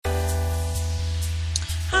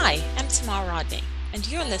Hi, I'm Tamar Rodney, and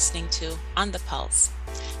you're listening to On the Pulse,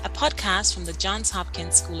 a podcast from the Johns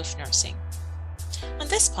Hopkins School of Nursing. On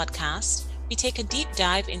this podcast, we take a deep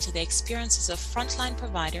dive into the experiences of frontline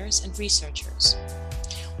providers and researchers.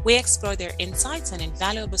 We explore their insights and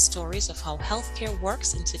invaluable stories of how healthcare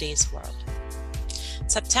works in today's world.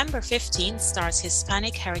 September 15th starts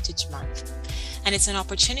Hispanic Heritage Month, and it's an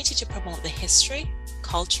opportunity to promote the history,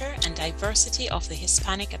 culture, and diversity of the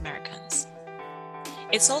Hispanic Americans.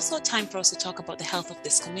 It's also time for us to talk about the health of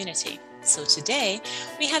this community. So today,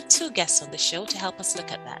 we have two guests on the show to help us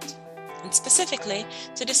look at that, and specifically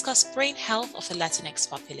to discuss brain health of the Latinx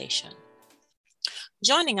population.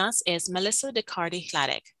 Joining us is Melissa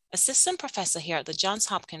Decardi-Hladek, assistant professor here at the Johns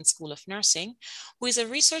Hopkins School of Nursing, who is a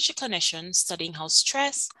researcher clinician studying how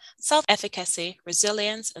stress, self-efficacy,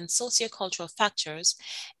 resilience, and sociocultural factors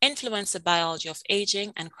influence the biology of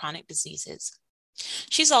aging and chronic diseases.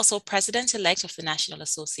 She's also president-elect of the National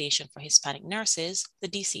Association for Hispanic Nurses, the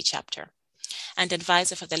DC chapter, and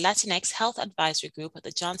advisor for the Latinx Health Advisory Group at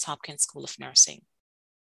the Johns Hopkins School of Nursing.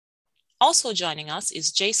 Also joining us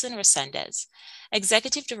is Jason Resendez,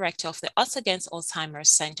 executive director of the Us Against Alzheimer's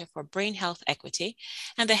Center for Brain Health Equity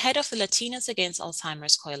and the head of the Latinos Against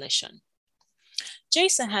Alzheimer's Coalition.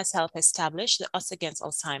 Jason has helped establish the Us Against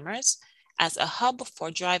Alzheimer's as a hub for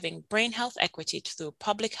driving brain health equity through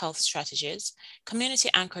public health strategies,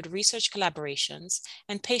 community-anchored research collaborations,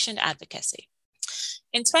 and patient advocacy.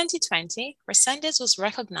 In 2020, Resendez was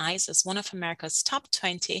recognized as one of America's top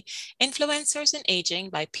 20 influencers in aging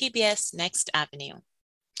by PBS Next Avenue.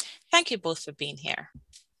 Thank you both for being here.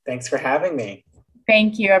 Thanks for having me.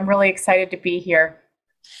 Thank you. I'm really excited to be here.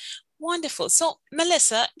 Wonderful. So,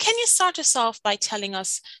 Melissa, can you start us off by telling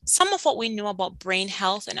us some of what we know about brain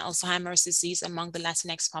health and Alzheimer's disease among the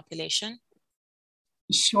Latinx population?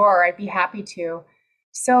 Sure, I'd be happy to.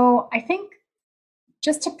 So I think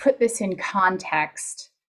just to put this in context,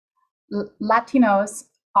 Latinos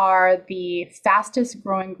are the fastest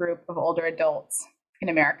growing group of older adults in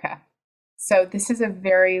America. So this is a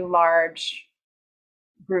very large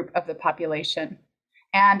group of the population.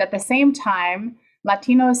 And at the same time,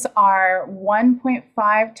 Latinos are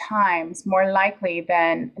 1.5 times more likely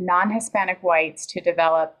than non-Hispanic whites to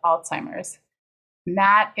develop Alzheimer's. And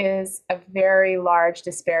that is a very large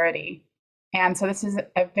disparity. And so this is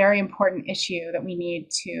a very important issue that we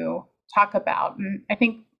need to talk about. And I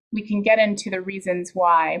think we can get into the reasons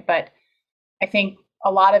why, but I think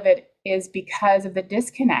a lot of it is because of the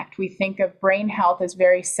disconnect. We think of brain health as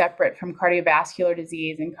very separate from cardiovascular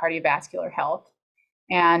disease and cardiovascular health.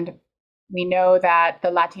 And we know that the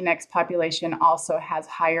Latinx population also has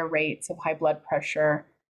higher rates of high blood pressure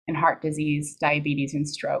and heart disease, diabetes, and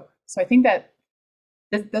stroke. So I think that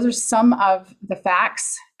those are some of the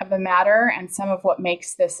facts of the matter and some of what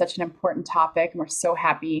makes this such an important topic. And we're so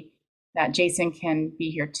happy that Jason can be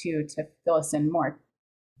here too to fill us in more.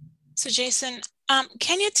 So Jason,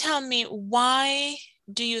 can you tell me why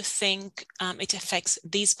do you think it affects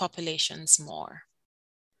these populations more?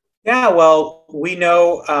 Yeah, well, we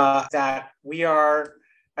know that we are,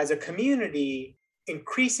 as a community,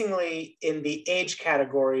 increasingly in the age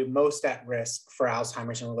category most at risk for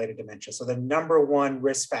Alzheimer's and related dementia. So the number one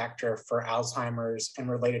risk factor for Alzheimer's and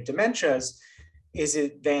related dementias is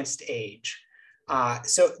advanced age.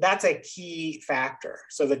 So that's a key factor.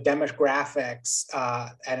 So the demographics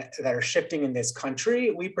that are shifting in this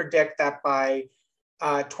country, we predict that by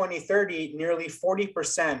 2030, nearly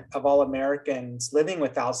 40% of all Americans living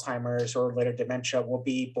with Alzheimer's or related dementia will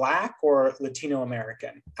be Black or Latino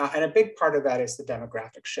American. And a big part of that is the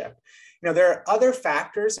demographic shift. You know, there are other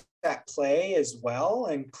factors at play as well,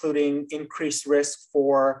 including increased risk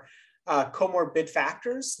for comorbid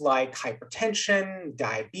factors like hypertension,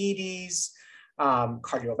 diabetes,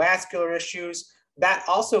 cardiovascular issues. That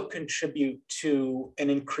also contribute to an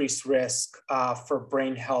increased risk for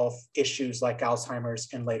brain health issues like Alzheimer's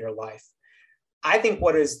in later life. I think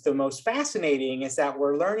what is the most fascinating is that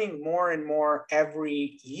we're learning more and more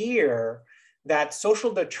every year that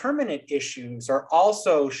social determinant issues are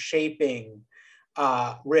also shaping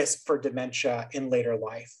risk for dementia in later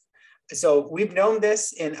life. So we've known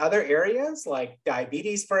this in other areas like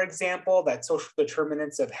diabetes, for example, that social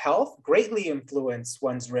determinants of health greatly influence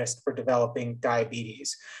one's risk for developing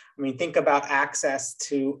diabetes. I mean, think about access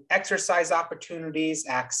to exercise opportunities,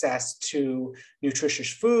 access to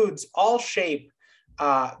nutritious foods, all shape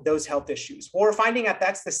those health issues. Well, we're finding out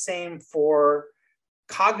that's the same for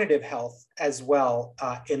cognitive health as well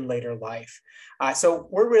in later life. So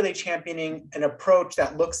we're really championing an approach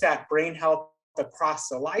that looks at brain health across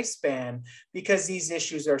the lifespan because these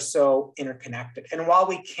issues are so interconnected. And while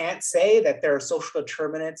we can't say that there are social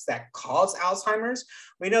determinants that cause Alzheimer's,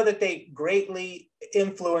 we know that they greatly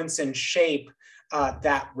influence and shape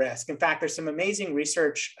that risk. In fact, there's some amazing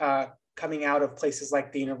research coming out of places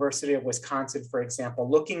like the University of Wisconsin, for example,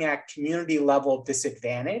 looking at community level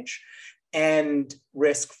disadvantage and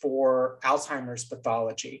risk for Alzheimer's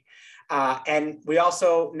pathology. And we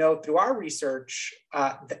also know through our research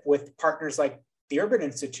with partners like the Urban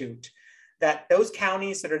Institute, that those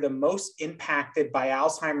counties that are the most impacted by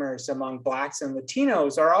Alzheimer's among Blacks and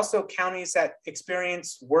Latinos are also counties that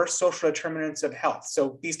experience worse social determinants of health.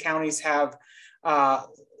 So these counties have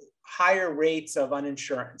higher rates of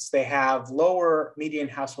uninsurance. They have lower median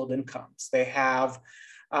household incomes. They have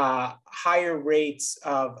higher rates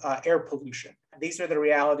of air pollution. These are the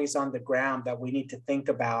realities on the ground that we need to think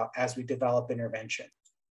about as we develop intervention.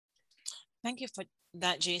 Thank you for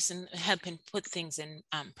that, Jason, helping put things in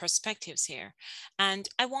perspectives here. And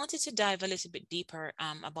I wanted to dive a little bit deeper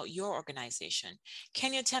about your organization.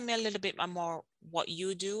 Can you tell me a little bit more what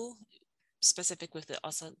you do, specific with the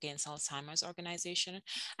Us Against Alzheimer's organization,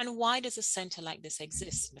 and why does a center like this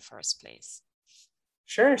exist in the first place?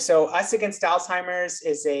 Sure. So Us Against Alzheimer's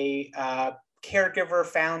is a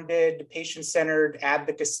caregiver-founded, patient-centered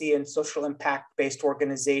advocacy and social impact-based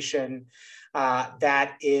organization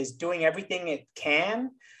that is doing everything it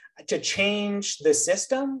can to change the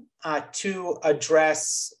system to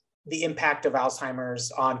address the impact of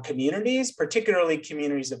Alzheimer's on communities, particularly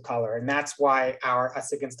communities of color. And that's why our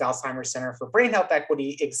Us Against Alzheimer's Center for Brain Health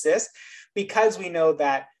Equity exists, because we know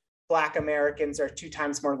that Black Americans are 2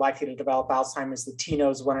 times more likely to develop Alzheimer's,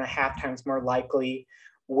 Latinos 1.5 times more likely,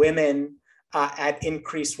 women at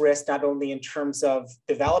increased risk, not only in terms of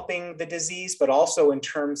developing the disease, but also in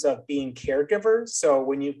terms of being caregivers. So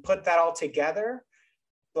when you put that all together,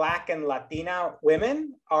 Black and Latina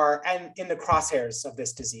women are in the crosshairs of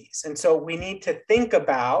this disease. And so we need to think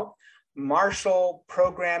about Marshall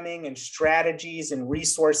programming and strategies and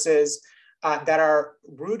resources that are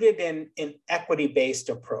rooted in an equity-based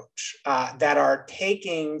approach, that are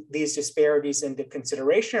taking these disparities into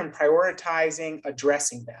consideration and prioritizing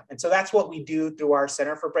addressing them. And so that's what we do through our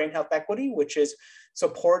Center for Brain Health Equity, which is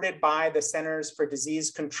supported by the Centers for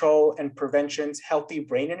Disease Control and Prevention's Healthy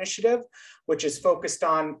Brain Initiative, which is focused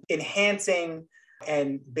on enhancing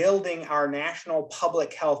and building our national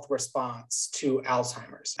public health response to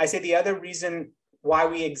Alzheimer's. I say the other reason why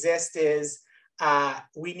we exist is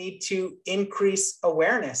we need to increase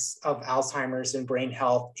awareness of Alzheimer's and brain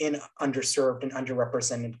health in underserved and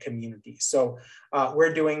underrepresented communities. So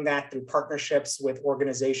we're doing that through partnerships with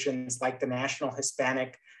organizations like the National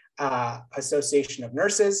Hispanic Association of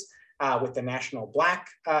Nurses, with the National Black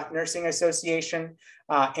Nursing Association,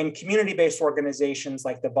 and community-based organizations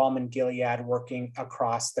like the Balmain Gilead working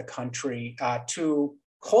across the country to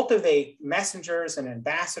cultivate messengers and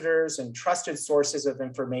ambassadors and trusted sources of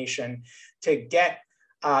information to get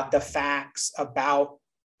the facts about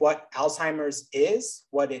what Alzheimer's is,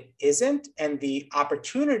 what it isn't, and the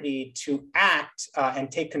opportunity to act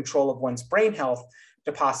and take control of one's brain health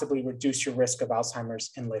to possibly reduce your risk of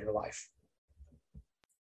Alzheimer's in later life.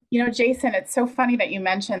 You know, Jason, it's so funny that you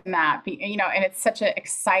mentioned that, you know, and it's such an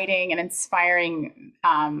exciting and inspiring,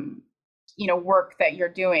 you know, work that you're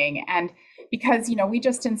doing. And because, you know, we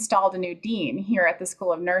just installed a new dean here at the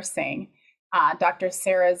School of Nursing, Dr.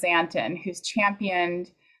 Sarah Zanton, who's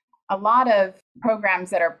championed a lot of programs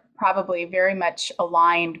that are probably very much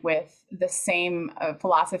aligned with the same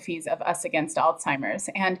philosophies of Us Against Alzheimer's.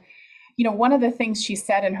 And, you know, one of the things she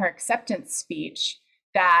said in her acceptance speech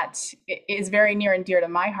that is very near and dear to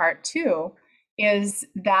my heart too, is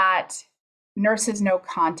that nurses know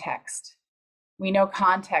context. We know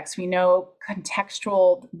context, we know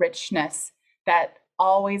contextual richness that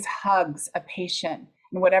always hugs a patient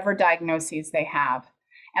in whatever diagnoses they have.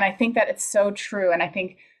 And I think that it's so true. And I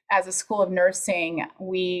think as a School of Nursing,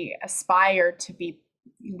 we aspire to be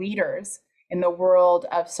leaders in the world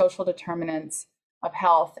of social determinants of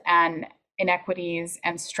health and inequities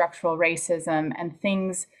and structural racism and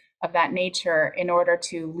things of that nature in order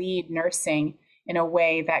to lead nursing in a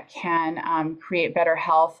way that can create better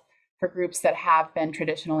health for groups that have been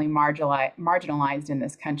traditionally marginalized in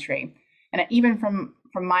this country. And even from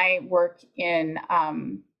my work in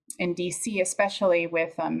DC, especially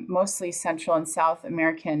with mostly Central and South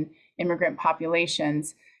American immigrant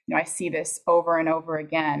populations, you know, I see this over and over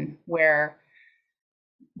again, where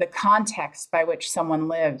the context by which someone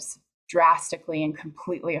lives drastically and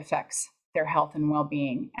completely affects their health and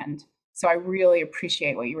well-being. And so I really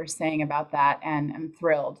appreciate what you were saying about that, and I'm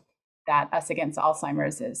thrilled that Us Against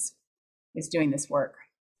Alzheimer's is doing this work.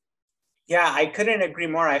 Yeah, I couldn't agree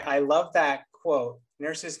more. I love that quote.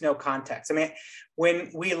 Nurses know context. I mean, when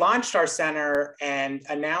we launched our center and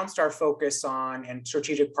announced our focus on and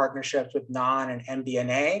strategic partnerships with NAN and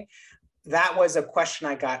MDNA, that was a question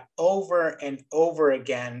I got over and over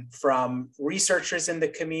again from researchers in the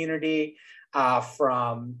community,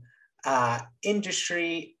 from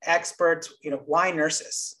industry experts. Why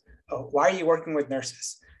nurses? Why are you working with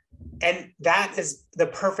nurses? And that is the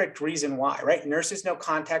perfect reason why, right? Nurses know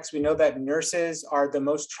context. We know that nurses are the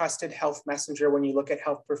most trusted health messenger when you look at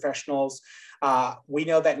health professionals. We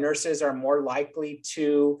know that nurses are more likely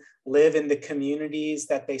to live in the communities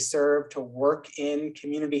that they serve, to work in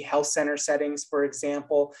community health center settings, for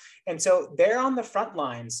example. And so they're on the front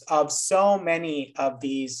lines of so many of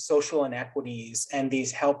these social inequities and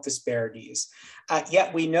these health disparities.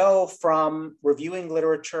 Yet we know from reviewing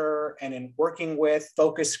literature and in working with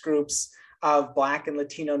focus groups of Black and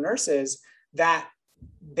Latino nurses that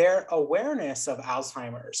their awareness of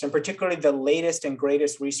Alzheimer's, and particularly the latest and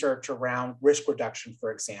greatest research around risk reduction,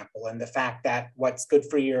 for example, and the fact that what's good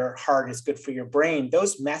for your heart is good for your brain,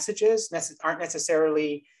 those messages aren't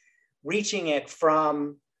necessarily reaching it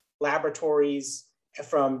from laboratories,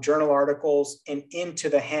 from journal articles, and into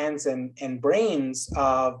the hands and brains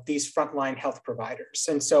of these frontline health providers.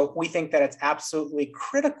 And so we think that it's absolutely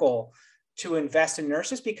critical to invest in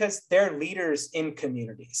nurses because they're leaders in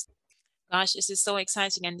communities. Gosh, this is so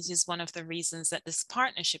exciting. And this is one of the reasons that this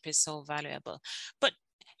partnership is so valuable. But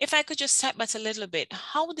if I could just step back a little bit,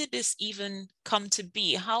 how did this even come to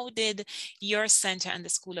be? How did your center and the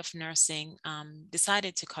School of Nursing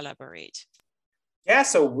decided to collaborate? Yeah,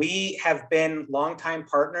 so we have been longtime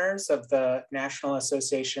partners of the National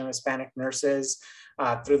Association of Hispanic Nurses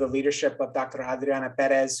through the leadership of Dr. Adriana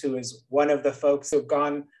Perez, who is one of the folks who've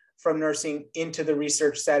gone from nursing into the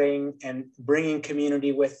research setting and bringing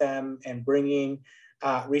community with them and bringing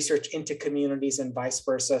research into communities and vice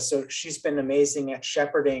versa. So she's been amazing at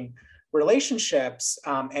shepherding relationships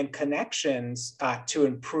and connections to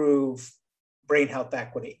improve brain health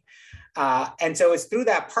equity. And so it's through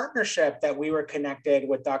that partnership that we were connected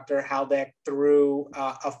with Dr. Haldeck through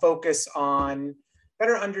a focus on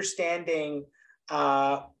better understanding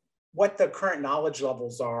what the current knowledge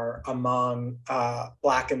levels are among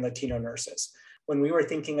Black and Latino nurses. When we were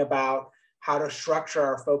thinking about how to structure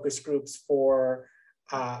our focus groups for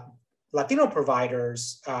Latino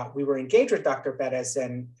providers, we were engaged with Dr. Perez,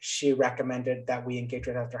 and she recommended that we engage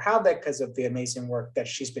with Dr. Haldeck because of the amazing work that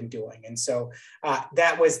she's been doing. And so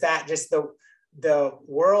just the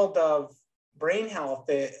world of brain health,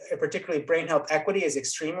 particularly brain health equity, is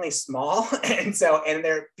extremely small. And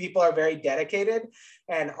people are very dedicated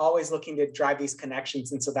and always looking to drive these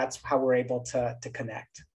connections. And so that's how we're able to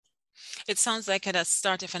connect. It sounds like it has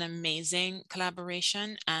started an amazing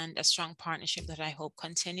collaboration and a strong partnership that I hope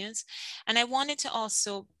continues. And I wanted to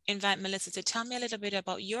also invite Melissa to tell me a little bit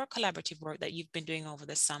about your collaborative work that you've been doing over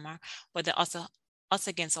the summer with the Us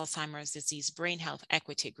Against Alzheimer's Disease Brain Health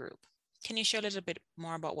Equity Group. Can you share a little bit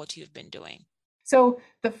more about what you've been doing? So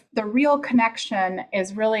the real connection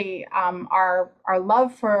is really our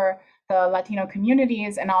love for the Latino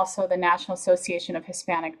communities and also the National Association of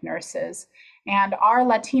Hispanic Nurses. And our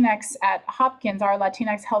Latinx at Hopkins, our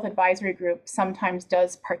Latinx Health Advisory Group sometimes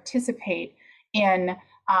does participate in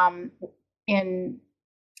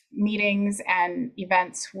meetings and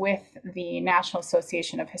events with the National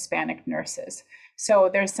Association of Hispanic Nurses. So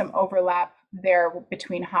there's some overlap there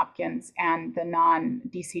between Hopkins and the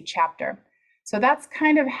non-DC chapter. So that's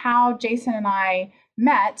kind of how Jason and I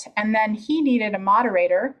met. And then he needed a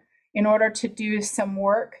moderator in order to do some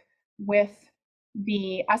work with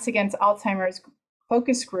the Us Against Alzheimer's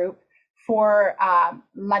focus group for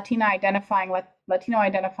Latino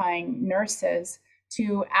identifying nurses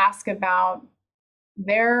to ask about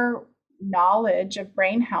their knowledge of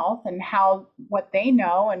brain health and what they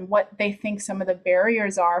know and what they think some of the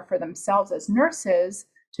barriers are for themselves as nurses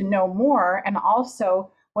to know more, and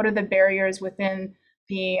also what are the barriers within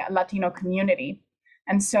the Latino community.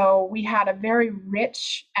 And so we had a very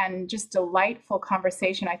rich and just delightful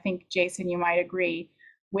conversation, I think, Jason, you might agree,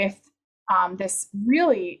 with this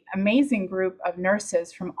really amazing group of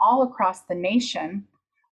nurses from all across the nation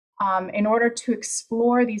in order to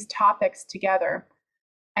explore these topics together.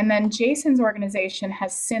 And then Jason's organization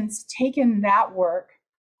has since taken that work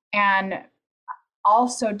and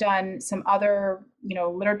also done some other,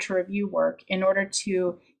 literature review work in order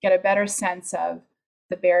to get a better sense of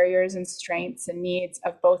the barriers and strengths and needs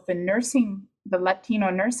of both the Latino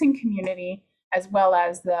nursing community, as well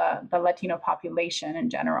as the Latino population in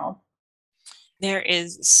general. There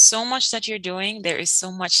is so much that you're doing. There is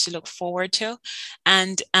so much to look forward to.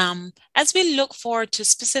 And as we look forward to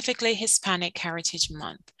specifically Hispanic Heritage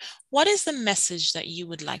Month, what is the message that you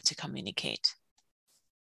would like to communicate?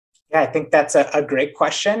 Yeah, I think that's a great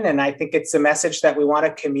question. And I think it's a message that we want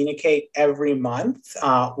to communicate every month.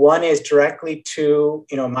 One is directly to,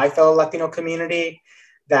 my fellow Latino community,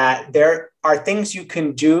 that there are things you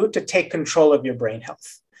can do to take control of your brain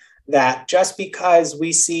health. That just because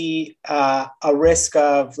we see a risk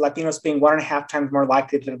of Latinos being 1.5 times more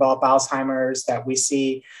likely to develop Alzheimer's, that we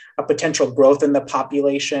see a potential growth in the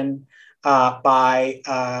population by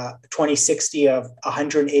 2060 of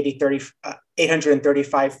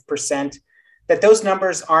 835%, that those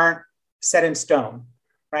numbers aren't set in stone,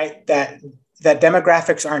 right? That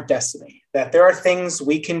demographics aren't destiny, that there are things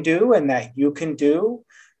we can do and that you can do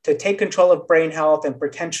to take control of brain health and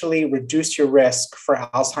potentially reduce your risk for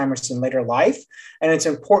Alzheimer's in later life. And it's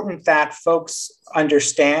important that folks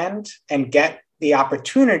understand and get the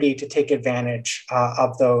opportunity to take advantage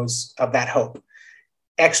of that hope.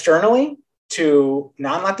 Externally, to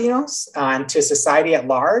non-Latinos and to society at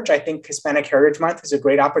large, I think Hispanic Heritage Month is a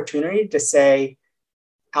great opportunity to say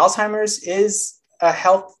Alzheimer's is a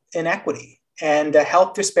health inequity and a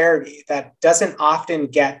health disparity that doesn't often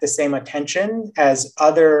get the same attention as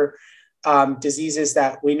other diseases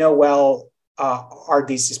that we know well are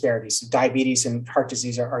these disparities. Diabetes and heart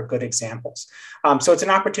disease are good examples. So it's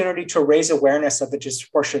an opportunity to raise awareness of the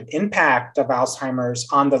disproportionate impact of Alzheimer's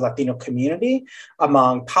on the Latino community,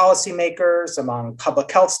 among policymakers, among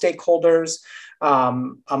public health stakeholders,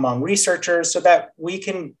 among researchers, so that we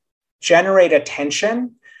can generate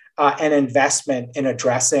attention and investment in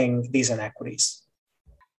addressing these inequities.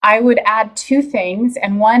 I would add 2 things,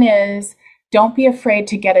 and one is don't be afraid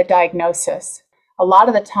to get a diagnosis. A lot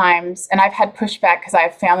of the times, and I've had pushback because I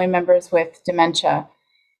have family members with dementia,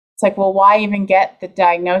 it's like, well, why even get the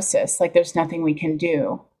diagnosis? Like, there's nothing we can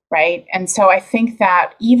do, right? And so I think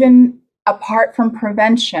that even apart from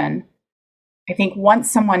prevention, I think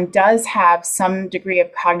once someone does have some degree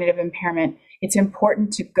of cognitive impairment, it's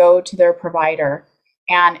important to go to their provider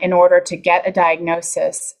and in order to get a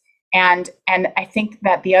diagnosis. And I think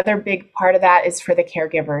that the other big part of that is for the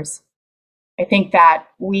caregivers. I think that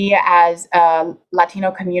we as a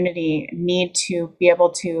Latino community need to be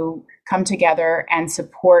able to come together and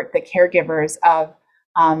support the caregivers of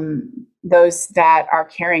those that are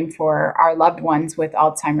caring for our loved ones with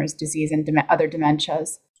Alzheimer's disease and other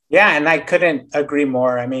dementias. Yeah, and I couldn't agree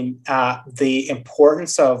more. I mean, the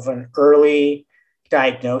importance of an early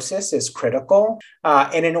diagnosis is critical.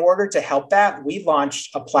 And in order to help that, we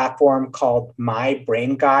launched a platform called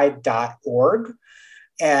mybrainguide.org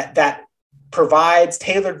that provides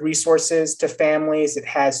tailored resources to families. It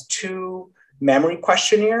has 2 memory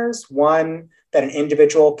questionnaires, one that an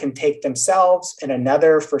individual can take themselves and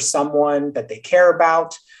another for someone that they care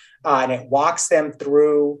about. And it walks them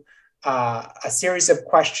through a series of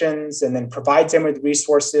questions and then provides them with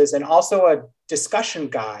resources and also a discussion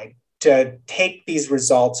guide to take these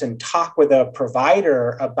results and talk with a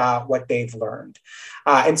provider about what they've learned.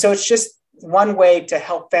 And so it's just one way to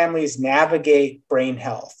help families navigate brain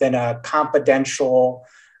health in a confidential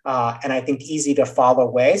and I think easy to follow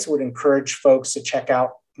way. So would encourage folks to check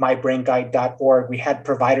out mybrainguide.org. We had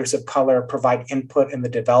providers of color provide input in the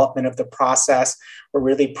development of the process. We're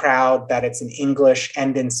really proud that it's in English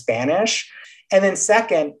and in Spanish. And then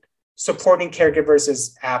second, supporting caregivers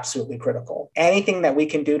is absolutely critical. Anything that we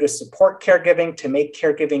can do to support caregiving, to make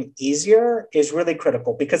caregiving easier is really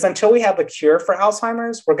critical, because until we have a cure for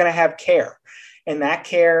Alzheimer's, we're going to have care. And that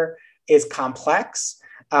care is complex.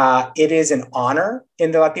 It is an honor in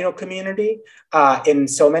the Latino community, in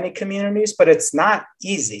so many communities, but it's not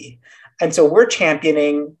easy. And so we're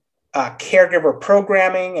championing caregiver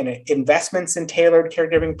programming and investments in tailored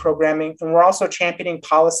caregiving programming. And we're also championing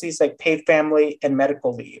policies like paid family and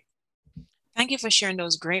medical leave. Thank you for sharing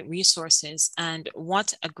those great resources. And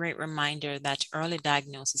what a great reminder that early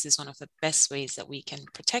diagnosis is one of the best ways that we can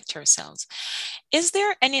protect ourselves. Is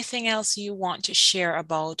there anything else you want to share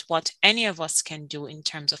about what any of us can do in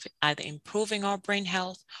terms of either improving our brain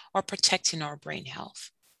health or protecting our brain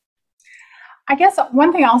health? I guess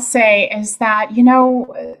one thing I'll say is that,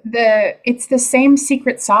 it's the same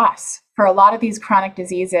secret sauce for a lot of these chronic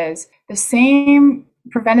diseases. The same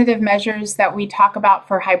preventative measures that we talk about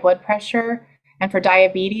for high blood pressure and for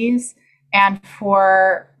diabetes and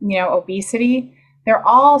for obesity, they're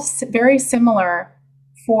all very similar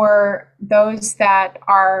for those that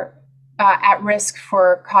are at risk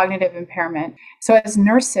for cognitive impairment. So as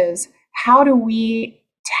nurses, how do we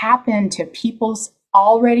tap into people's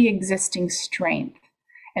already existing strength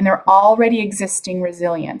and their already existing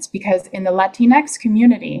resilience, because in the Latinx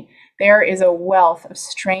community, there is a wealth of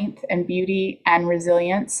strength and beauty and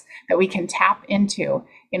resilience that we can tap into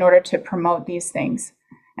in order to promote these things.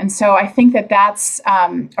 And so I think that that's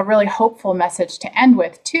a really hopeful message to end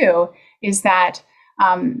with, too, is that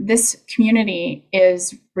this community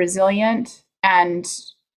is resilient and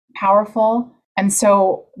powerful. And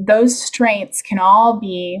so those strengths can all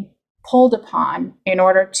be pulled upon in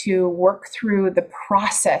order to work through the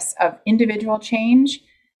process of individual change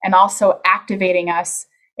and also activating us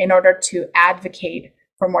in order to advocate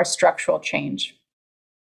for more structural change.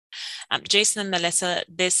 Jason and Melissa,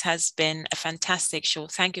 this has been a fantastic show.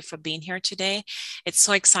 Thank you for being here today. It's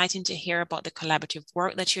so exciting to hear about the collaborative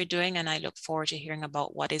work that you're doing, and I look forward to hearing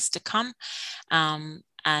about what is to come, and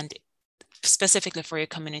specifically for your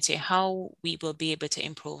community, how we will be able to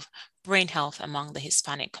improve brain health among the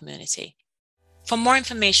Hispanic community. For more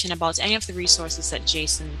information about any of the resources that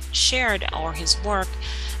Jason shared or his work,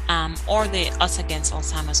 or the Us Against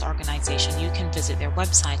Alzheimer's organization, you can visit their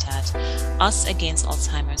website at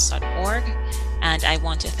usagainsalzheimers.org. And I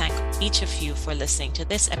want to thank each of you for listening to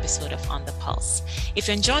this episode of On the Pulse. If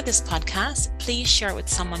you enjoyed this podcast, please share it with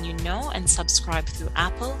someone you know and subscribe through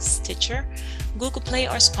Apple, Stitcher, Google Play,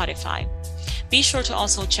 or Spotify. Be sure to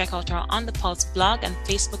also check out our On the Pulse blog and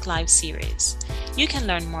Facebook Live series. You can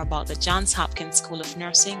learn more about the Johns Hopkins School of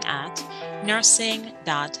Nursing at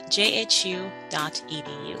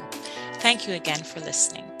nursing.jhu.edu. Thank you again for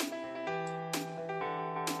listening.